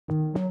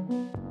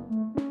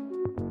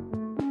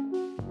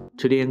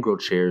Today in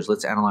GrowthShares,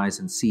 let's analyze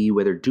and see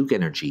whether DUK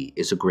Energy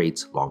is a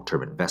great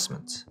long-term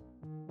investment.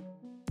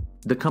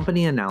 The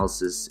company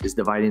analysis is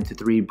divided into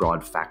three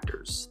broad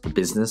factors: the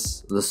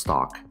business, the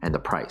stock, and the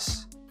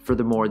price.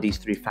 Furthermore, these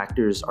three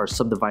factors are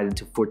subdivided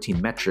into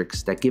 14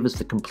 metrics that give us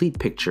the complete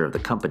picture of the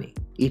company.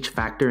 Each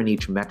factor and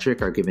each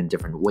metric are given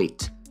different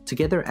weight,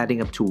 together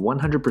adding up to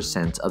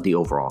 100% of the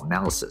overall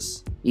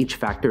analysis. Each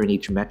factor and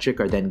each metric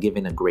are then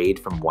given a grade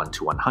from 1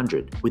 to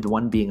 100, with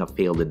 1 being a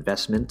failed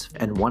investment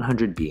and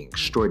 100 being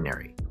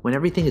extraordinary. When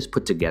everything is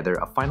put together,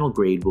 a final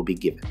grade will be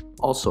given,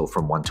 also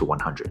from 1 to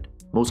 100.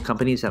 Most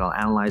companies that I'll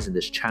analyze in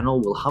this channel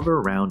will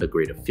hover around a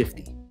grade of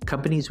 50.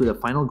 Companies with a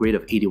final grade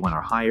of 81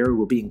 or higher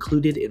will be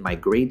included in my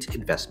Great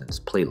Investments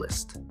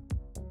playlist.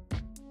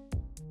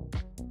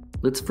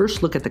 Let's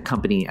first look at the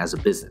company as a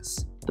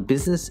business. The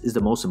business is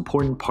the most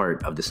important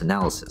part of this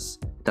analysis.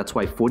 That's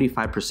why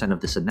 45% of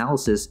this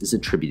analysis is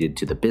attributed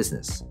to the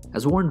business.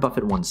 As Warren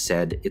Buffett once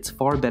said, it's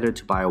far better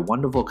to buy a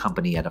wonderful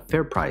company at a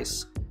fair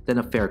price than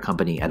a fair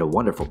company at a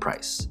wonderful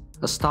price.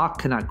 A stock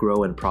cannot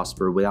grow and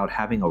prosper without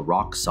having a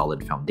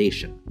rock-solid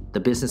foundation. The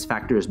business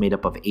factor is made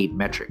up of 8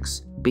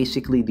 metrics.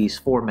 Basically, these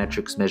 4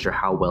 metrics measure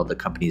how well the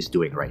company is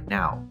doing right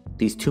now.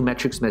 These 2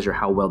 metrics measure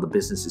how well the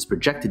business is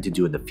projected to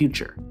do in the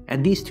future.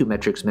 And these 2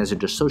 metrics measure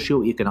the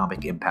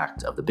socio-economic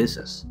impact of the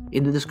business.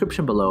 In the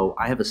description below,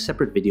 I have a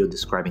separate video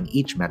describing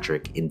each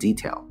metric in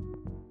detail.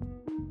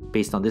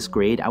 Based on this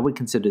grade, I would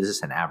consider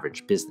this an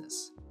average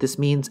business. This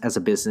means, as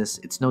a business,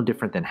 it's no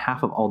different than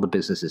half of all the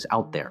businesses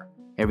out there.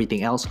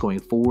 Everything else going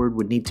forward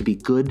would need to be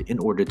good in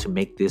order to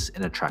make this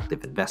an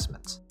attractive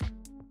investment.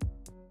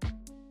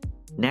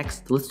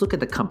 Next, let's look at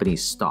the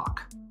company's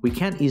stock. We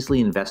can't easily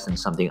invest in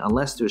something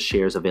unless there's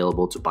shares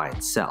available to buy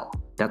and sell.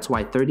 That's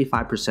why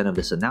 35% of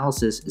this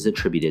analysis is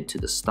attributed to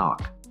the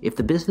stock. If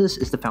the business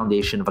is the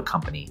foundation of a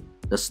company,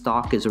 the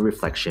stock is a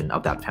reflection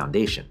of that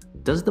foundation.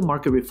 Does the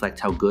market reflect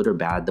how good or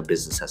bad the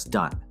business has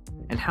done?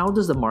 And how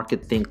does the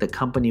market think the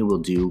company will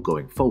do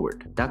going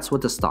forward? That's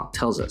what the stock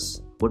tells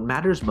us. What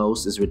matters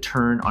most is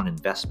return on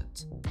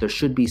investment. There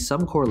should be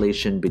some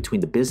correlation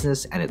between the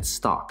business and its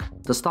stock.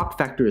 The stock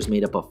factor is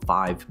made up of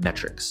 5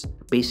 metrics.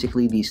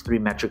 Basically, these 3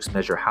 metrics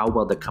measure how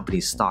well the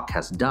company's stock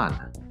has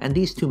done, and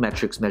these 2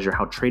 metrics measure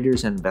how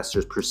traders and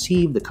investors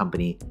perceive the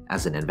company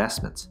as an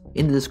investment.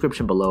 In the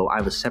description below, I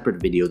have a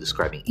separate video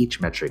describing each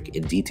metric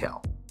in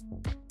detail.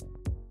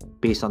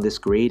 Based on this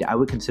grade, I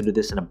would consider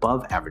this an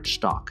above-average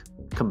stock.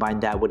 Combine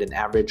that with an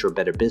average or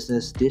better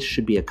business, this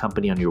should be a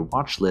company on your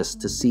watch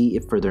list to see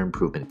if further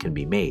improvement can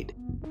be made.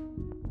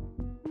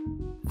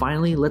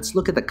 Finally, let's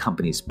look at the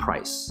company's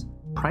price.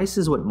 Price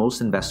is what most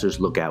investors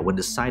look at when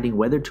deciding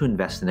whether to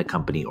invest in a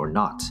company or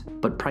not,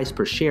 but price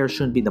per share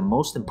shouldn't be the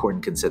most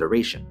important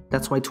consideration.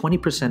 That's why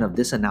 20% of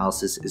this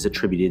analysis is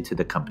attributed to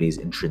the company's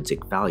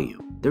intrinsic value.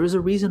 There is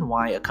a reason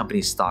why a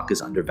company's stock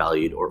is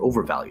undervalued or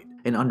overvalued.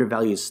 An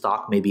undervalued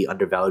stock may be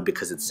undervalued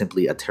because it's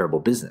simply a terrible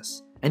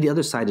business. And the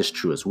other side is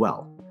true as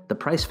well. The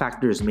price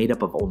factor is made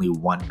up of only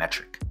 1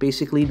 metric.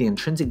 Basically, the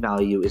intrinsic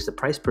value is the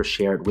price per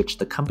share at which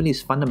the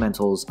company's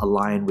fundamentals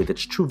align with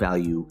its true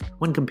value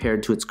when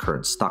compared to its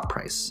current stock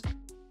price.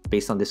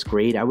 Based on this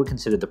grade, I would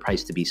consider the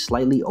price to be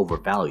slightly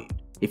overvalued.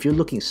 If you're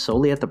looking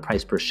solely at the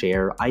price per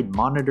share, I'd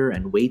monitor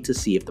and wait to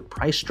see if the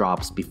price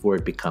drops before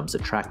it becomes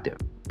attractive.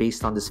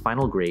 Based on this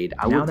final grade,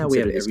 I would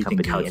consider this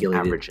company an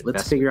average investment.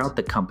 Let's figure out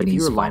the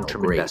company's final grade. If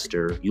you're a long-term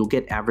investor, you'll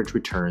get average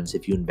returns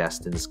if you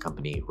invest in this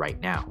company right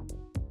now.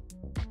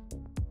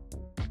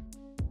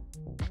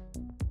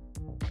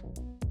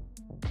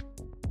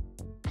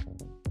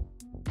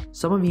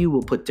 Some of you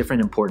will put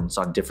different importance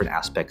on different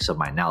aspects of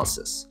my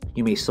analysis.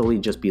 You may solely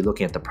just be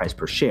looking at the price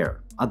per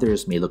share.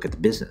 Others may look at the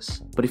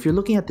business. But if you're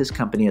looking at this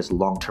company as a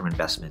long-term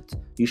investment,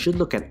 you should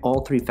look at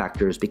all 3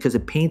 factors because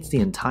it paints the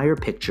entire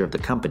picture of the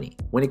company.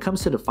 When it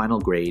comes to the final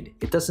grade,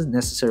 it doesn't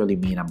necessarily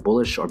mean I'm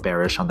bullish or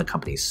bearish on the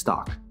company's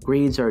stock.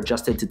 Grades are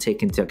adjusted to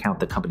take into account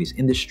the company's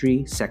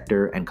industry,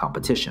 sector, and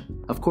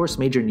competition. Of course,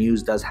 major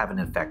news does have an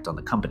effect on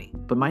the company,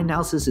 but my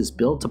analysis is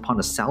built upon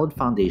a solid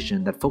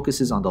foundation that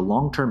focuses on the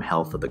long-term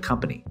health of the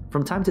company.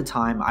 From time to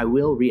time, I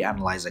will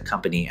reanalyze a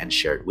company and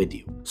share it with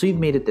you. So you've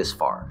made it this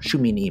far,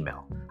 shoot me an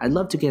email. I'd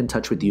love to get in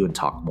touch with you and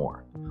talk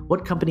more.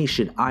 What company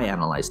should I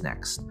analyze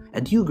next?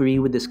 And do you agree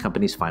with this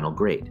company's final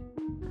grade?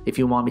 If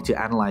you want me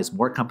to analyze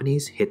more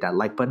companies, hit that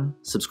like button,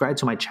 subscribe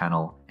to my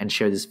channel, and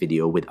share this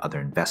video with other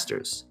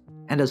investors.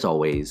 And as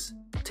always,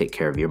 take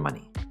care of your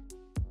money.